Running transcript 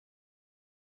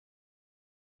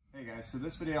Hey guys, so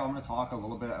this video I'm going to talk a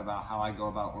little bit about how I go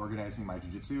about organizing my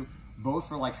jiu-jitsu, both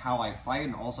for like how I fight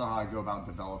and also how I go about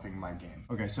developing my game.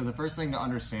 Okay, so the first thing to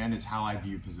understand is how I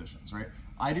view positions, right?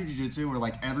 I do jiu-jitsu where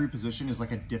like every position is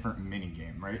like a different mini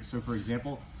game, right? So for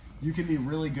example, you can be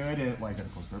really good at like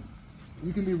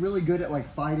you can be really good at like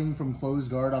fighting from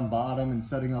closed guard on bottom and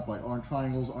setting up like arm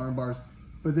triangles, arm bars,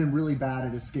 but then really bad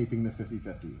at escaping the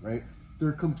 50-50, right?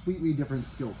 They're completely different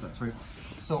skill sets, right?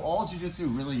 So all jiu-jitsu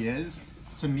really is,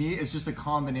 to me, it's just a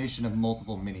combination of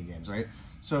multiple mini games, right?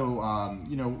 So,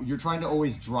 you know, you're trying to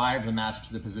always drive the match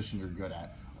to the position you're good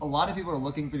at. A lot of people are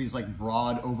looking for these like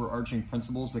broad overarching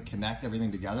principles that connect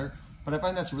everything together, but I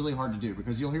find that's really hard to do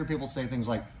because you'll hear people say things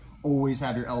like, always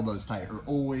have your elbows tight or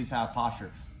always have posture.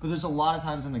 But there's a lot of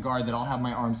times in the guard that I'll have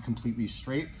my arms completely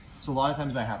straight. So a lot of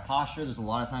times I have posture, there's a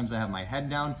lot of times I have my head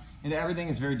down, and everything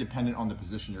is very dependent on the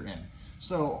position you're in.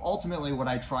 So ultimately what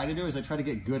I try to do is I try to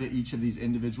get good at each of these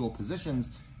individual positions,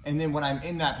 and then when I'm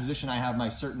in that position, I have my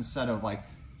certain set of like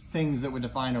things that would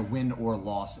define a win or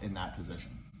loss in that position.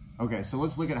 Okay, so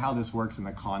let's look at how this works in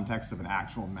the context of an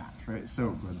actual match, right? So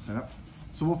go ahead and set up.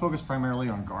 So we'll focus primarily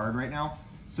on guard right now.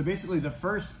 So basically the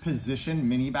first position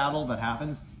mini battle that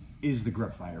happens is the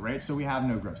grip fight, right? So we have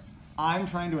no grips. I'm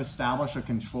trying to establish a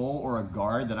control or a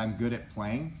guard that I'm good at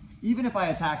playing. Even if I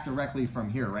attack directly from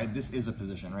here, right? This is a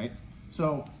position, right?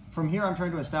 So from here, I'm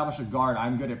trying to establish a guard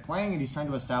I'm good at playing, and he's trying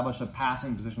to establish a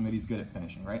passing position that he's good at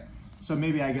finishing, right? So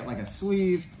maybe I get like a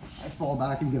sleeve, I fall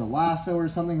back and get a lasso or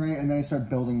something, right? And then I start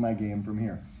building my game from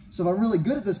here. So if I'm really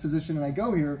good at this position and I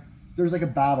go here, there's like a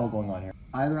battle going on here.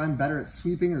 Either I'm better at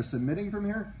sweeping or submitting from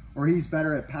here, or he's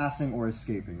better at passing or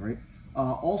escaping, right?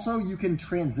 Also, you can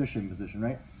transition position,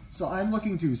 right? So I'm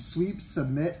looking to sweep,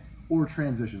 submit, or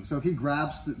transition. So if he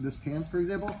grabs this pants, for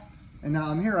example, and now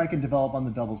I'm here, I can develop on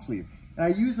the double sleeve. And I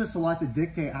use this a lot to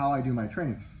dictate how I do my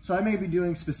training. So I may be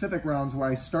doing specific rounds where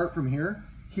I start from here,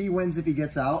 he wins if he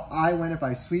gets out, I win if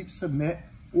I sweep, submit,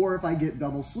 or if I get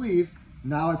double sleeve.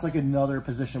 Now it's like another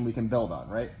position we can build on,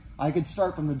 right? I could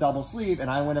start from the double sleeve and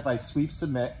I win if I sweep,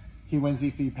 submit, he wins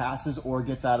if he passes or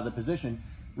gets out of the position,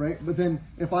 right? But then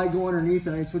if I go underneath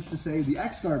and I switch to say the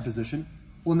X guard position,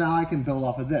 well now I can build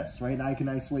off of this, right? And I can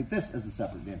isolate this as a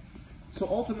separate game. So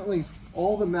ultimately,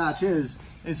 all the match is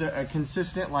a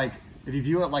consistent, like, if you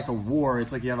view it like a war,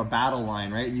 it's like you have a battle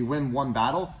line, right? You win one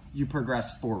battle, you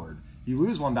progress forward. You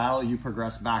lose one battle, you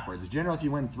progress backwards. Generally, if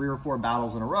you win 3 or 4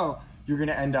 battles in a row, you're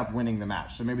gonna end up winning the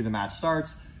match. So maybe the match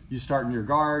starts, you start in your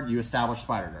guard, you establish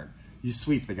spider guard. You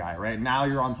sweep the guy, right? Now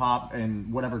you're on top in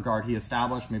whatever guard he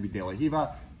established, maybe De La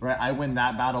Hiva, right? I win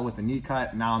that battle with a knee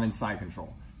cut, now I'm in side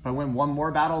control. If I win one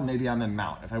more battle, maybe I'm in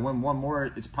mount. If I win one more,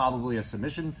 it's probably a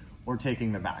submission or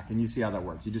taking the back, and you see how that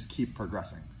works. You just keep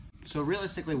progressing. So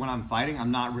realistically, when I'm fighting, I'm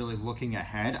not really looking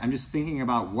ahead. I'm just thinking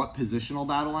about what positional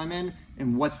battle I'm in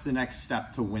and what's the next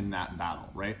step to win that battle,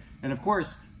 right? And of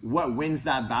course, what wins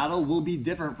that battle will be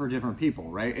different for different people,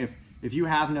 right? If you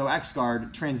have no X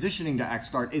guard, transitioning to X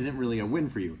guard isn't really a win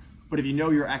for you. But if you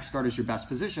know your X guard is your best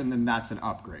position, then that's an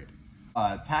upgrade.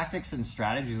 Tactics and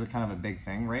strategies are kind of a big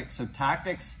thing, right? So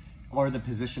tactics are the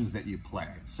positions that you play.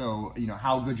 So, you know,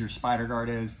 how good your spider guard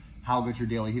is, how good your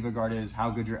De La Hiva guard is,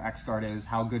 how good your X guard is,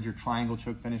 how good your triangle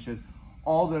choke finish is.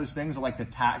 All those things are like the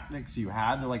tactics you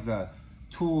have. They're like the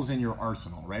tools in your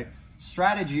arsenal, right?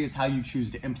 Strategy is how you choose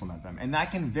to implement them. And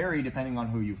that can vary depending on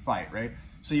who you fight, right?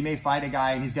 So you may fight a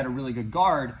guy and he's got a really good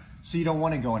guard, so you don't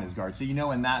want to go in his guard. So you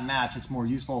know in that match, it's more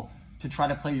useful to try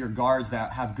to play your guards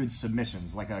that have good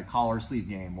submissions, like a collar sleeve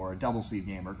game or a double sleeve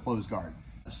game or closed guard.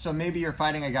 So maybe you're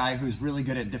fighting a guy who's really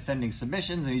good at defending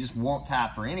submissions and he just won't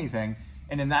tap for anything.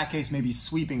 And in that case, maybe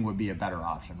sweeping would be a better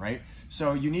option, right?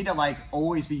 So you need to like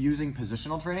always be using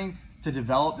positional training to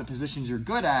develop the positions you're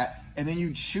good at, and then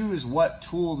you choose what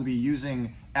tool to be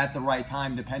using at the right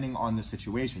time depending on the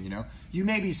situation, you know? You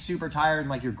may be super tired and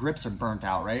like your grips are burnt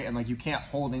out, right? And like you can't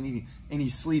hold any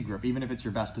sleeve grip, even if it's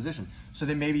your best position. So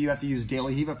then maybe you have to use De La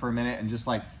Hiva for a minute and just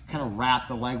like kind of wrap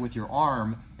the leg with your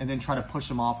arm and then try to push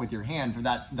them off with your hand for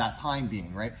that time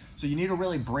being, right? So you need to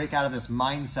really break out of this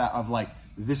mindset of like,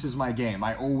 this is my game,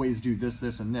 I always do this,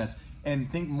 this, and this, and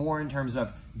think more in terms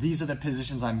of these are the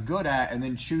positions I'm good at, and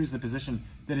then choose the position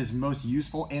that is most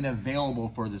useful and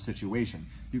available for the situation.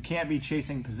 You can't be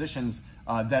chasing positions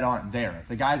that aren't there. If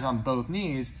the guy's on both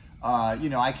knees, you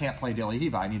know, I can't play De La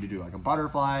Hiva. I need to do like a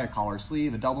butterfly, a collar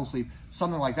sleeve, a double sleeve,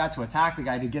 something like that to attack the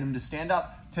guy to get him to stand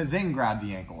up, to then grab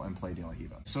the ankle and play De La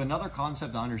Hiva. So another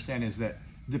concept to understand is that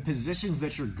the positions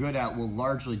that you're good at will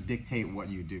largely dictate what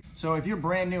you do. So if you're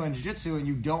brand new in jiu-jitsu and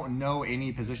you don't know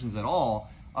any positions at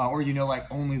all, or you know like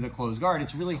only the closed guard,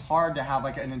 it's really hard to have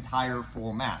like an entire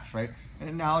full match, right? An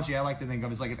analogy I like to think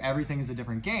of is like if everything is a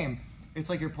different game, it's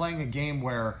like you're playing a game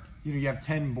where, you know, you have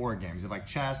 10 board games. You have like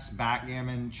chess,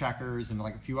 backgammon, checkers, and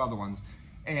like a few other ones.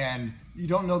 And you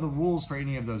don't know the rules for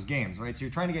any of those games, right? So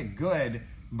you're trying to get good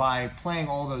by playing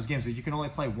all those games, but you can only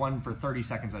play one for 30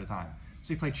 seconds at a time.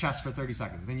 So you play chess for 30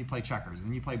 seconds, then you play checkers,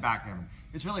 then you play backgammon.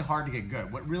 It's really hard to get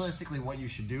good. What you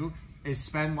should do is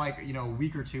spend like, you know, a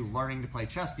week or two learning to play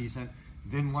chess decent,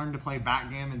 then learn to play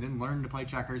backgammon, then learn to play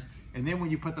checkers, and then when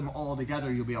you put them all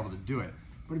together, you'll be able to do it.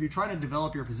 But if you're trying to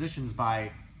develop your positions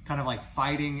by kind of like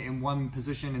fighting in one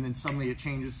position and then suddenly it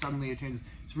changes,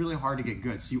 it's really hard to get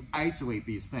good. So you isolate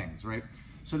these things, right?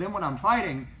 So then when I'm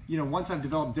fighting, you know, once I've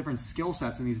developed different skill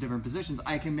sets in these different positions,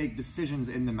 I can make decisions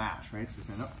in the match, right? So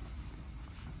stand up.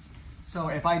 So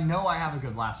if I know I have a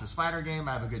good lasso spider game,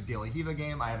 I have a good De La Hiva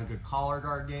game, I have a good collar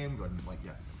guard game, go ahead and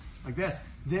like this,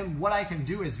 then what I can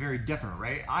do is very different,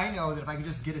 right? I know that if I can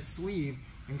just get a sleeve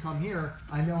and come here,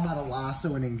 I know how to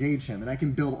lasso and engage him, and I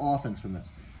can build offense from this.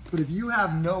 But if you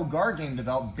have no guard game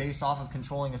developed based off of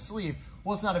controlling a sleeve,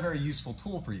 well, it's not a very useful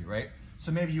tool for you, right?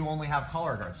 So maybe you only have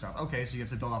collar guard stuff. Okay, so you have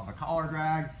to build off of a collar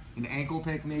drag, an ankle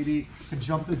pick maybe, to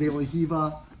jump the De La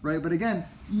Hiva, right? But again,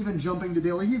 even jumping to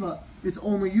De La Hiva, it's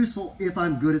only useful if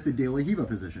I'm good at the De La Hiva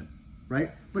position, right?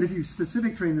 But if you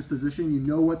specific train this position, you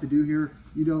know what to do here.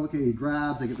 You know, okay, he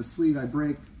grabs, I get the sleeve, I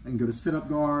break, I can go to sit-up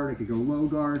guard, I can go low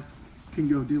guard, I can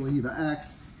go De La Hiva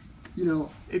X. You know,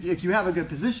 if you have a good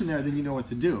position there, then you know what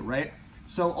to do, right?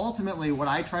 So ultimately, what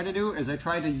I try to do is I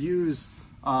try to use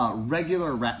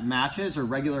regular matches or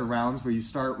regular rounds where you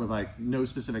start with like no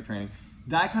specific training.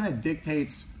 That kind of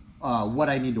dictates what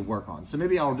I need to work on. So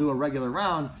maybe I'll do a regular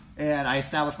round and I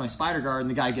establish my spider guard and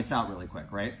the guy gets out really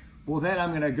quick, right? Well, then I'm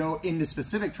going to go into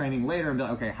specific training later and be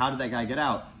like, okay, how did that guy get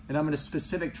out? And I'm going to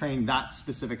specific train that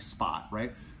specific spot,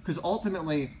 right? Because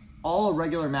ultimately, all a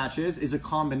regular match is a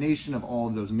combination of all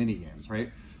of those mini games,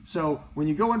 right? So when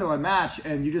you go into a match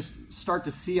and you just start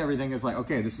to see everything as like,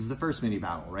 okay, this is the first mini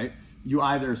battle, right? You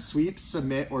either sweep,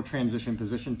 submit, or transition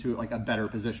position to like a better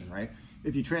position, right?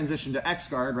 If you transition to X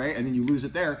guard, right, and then you lose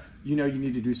it there, you know you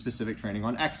need to do specific training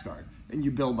on X guard, and you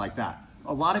build like that.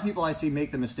 A lot of people I see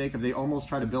make the mistake of they almost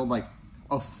try to build like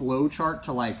a flow chart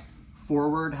to like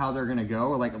forward how they're gonna go,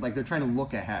 or like they're trying to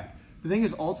look ahead. The thing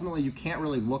is, ultimately, you can't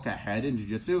really look ahead in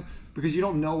jiu-jitsu because you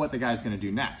don't know what the guy's gonna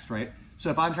do next, right? So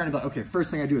if I'm trying to be like, okay,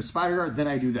 first thing I do is spider guard, then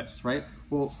I do this, right?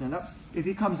 Well, stand up. If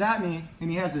he comes at me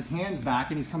and he has his hands back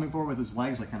and he's coming forward with his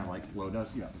legs, like kind of like low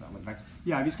does, yeah, that look back.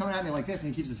 Yeah, if he's coming at me like this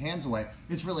and he keeps his hands away,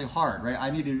 it's really hard,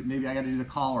 right? Maybe I got to do the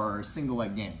collar or a single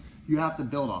leg game. You have to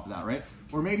build off of that, right?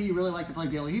 Or maybe you really like to play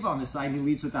De La Hiva on this side and he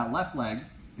leads with that left leg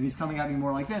and he's coming at me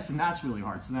more like this, and that's really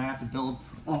hard. So then I have to build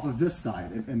off of this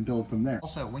side and build from there.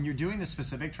 Also, when you're doing the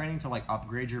specific training to like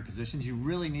upgrade your positions, you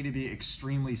really need to be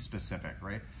extremely specific,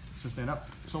 right? So stand up.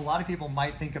 So a lot of people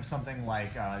might think of something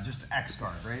like just X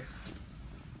guard, right?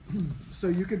 So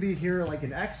you could be here like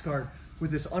an X guard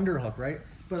with this underhook, right?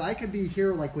 But I could be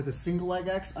here like with a single leg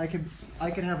X. I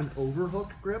could have an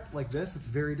overhook grip like this. It's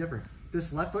very different.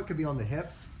 This left foot could be on the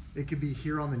hip. It could be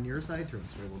here on the near side. Turn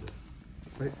this way a little bit,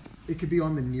 right? It could be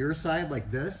on the near side like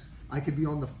this. I could be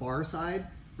on the far side,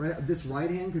 right? This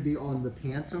right hand could be on the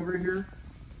pants over here.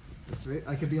 That's right.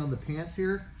 I could be on the pants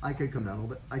here. I could come down a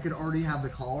little bit. I could already have the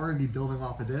collar and be building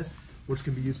off of this, which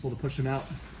can be useful to push them out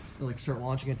and like start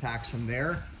launching attacks from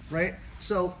there, right?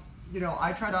 So, you know,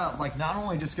 I try to like not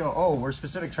only just go, oh, we're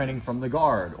specific training from the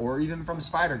guard or even from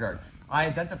spider guard. I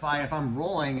identify if I'm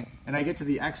rolling and I get to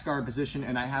the X guard position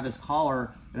and I have his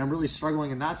collar and I'm really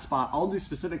struggling in that spot, I'll do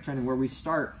specific training where we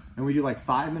start and we do like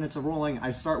 5 minutes of rolling.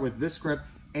 I start with this grip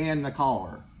and the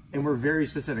collar, and we're very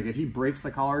specific. If he breaks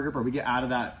the collar grip or we get out of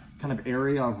that kind of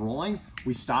area of rolling,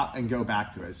 we stop and go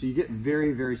back to it. So you get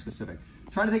very, very specific.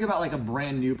 Try to think about like a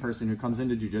brand new person who comes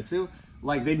into jiu-jitsu,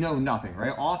 like they know nothing,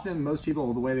 right? Often most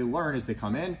people, the way they learn is they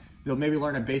come in, they'll maybe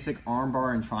learn a basic arm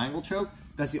bar and triangle choke.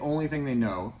 That's the only thing they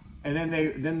know. And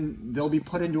then they'll be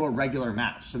put into a regular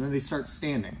match. So then they start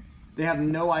standing. They have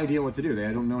no idea what to do. They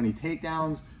don't know any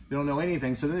takedowns. They don't know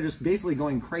anything. So then they're just basically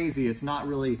going crazy. It's not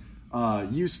really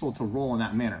useful to roll in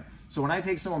that manner. So when I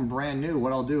take someone brand new,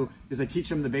 what I'll do is I teach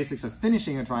them the basics of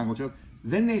finishing a triangle choke.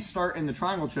 Then they start in the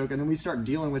triangle choke, and then we start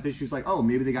dealing with issues like, oh,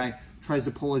 maybe the guy tries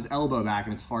to pull his elbow back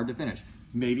and it's hard to finish.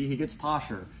 Maybe he gets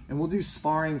posture. And we'll do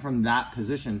sparring from that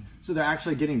position. So they're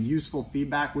actually getting useful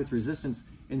feedback with resistance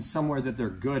in somewhere that they're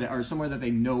good at or somewhere that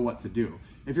they know what to do.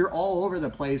 If you're all over the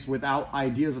place without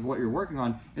ideas of what you're working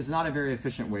on, it's not a very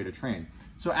efficient way to train.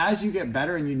 So as you get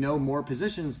better and you know more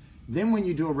positions, then when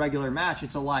you do a regular match,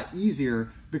 it's a lot easier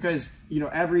because, you know,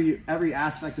 every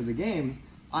aspect of the game,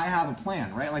 I have a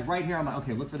plan, right? Like right here, I'm like,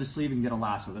 okay, look for the sleeve and get a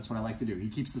lasso. That's what I like to do. He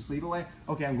keeps the sleeve away.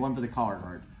 Okay, I'm going for the collar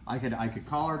guard. I could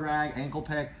collar drag, ankle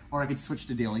pick, or I could switch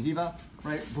to De La Hiva,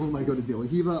 right? Boom, I go to De La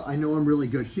Hiva. I know I'm really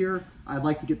good here. I'd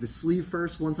like to get the sleeve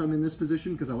first once I'm in this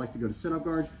position because I like to go to sit-up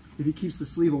guard. If he keeps the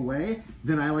sleeve away,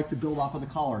 then I like to build off of the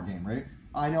collar game, right?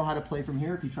 I know how to play from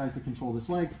here. If he tries to control this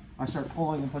leg, I start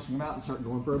pulling and pushing him out and start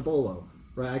going for a bolo,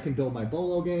 right? I can build my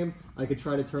bolo game. I could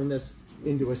try to turn this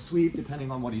into a sweep depending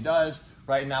on what he does.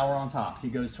 Right now we're on top. He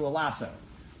goes to a lasso,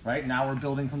 right? Now we're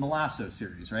building from the lasso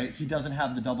series, right? He doesn't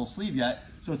have the double sleeve yet,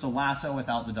 so it's a lasso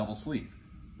without the double sleeve,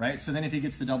 right? So then if he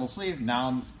gets the double sleeve, now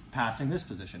I'm passing this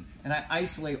position. And I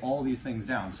isolate all these things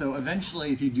down. So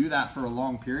eventually, if you do that for a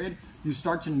long period, you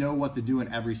start to know what to do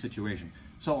in every situation.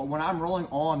 So when I'm rolling,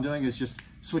 all I'm doing is just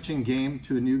switching game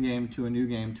to a new game, to a new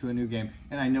game, to a new game,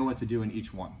 and I know what to do in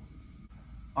each one.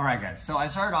 All right, guys, so I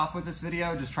started off with this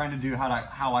video just trying to do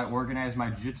how I organize my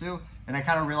jiu-jitsu, and I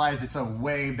kind of realized it's a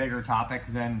way bigger topic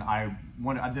than I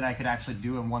could actually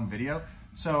do in one video.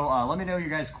 So let me know your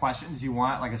guys' questions you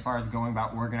want, like as far as going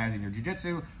about organizing your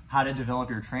jiu-jitsu, how to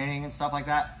develop your training and stuff like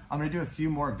that. I'm gonna do a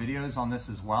few more videos on this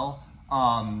as well.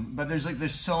 But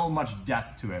there's so much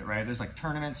depth to it, right? There's like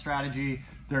tournament strategy,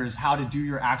 there's how to do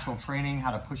your actual training,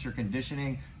 how to push your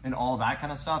conditioning and all that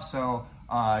kind of stuff. So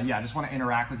yeah, I just want to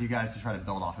interact with you guys to try to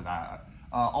build off of that.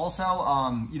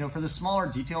 Also, you know, for the smaller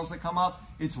details that come up,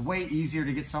 it's way easier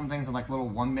to get some things in like little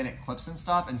 1-minute clips and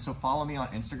stuff. And so follow me on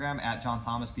Instagram at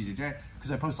JohnThomasBJJ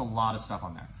because I post a lot of stuff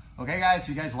on there. Okay guys, if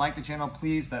you guys like the channel,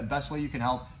 please, the best way you can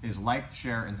help is like,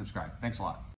 share, and subscribe. Thanks a lot.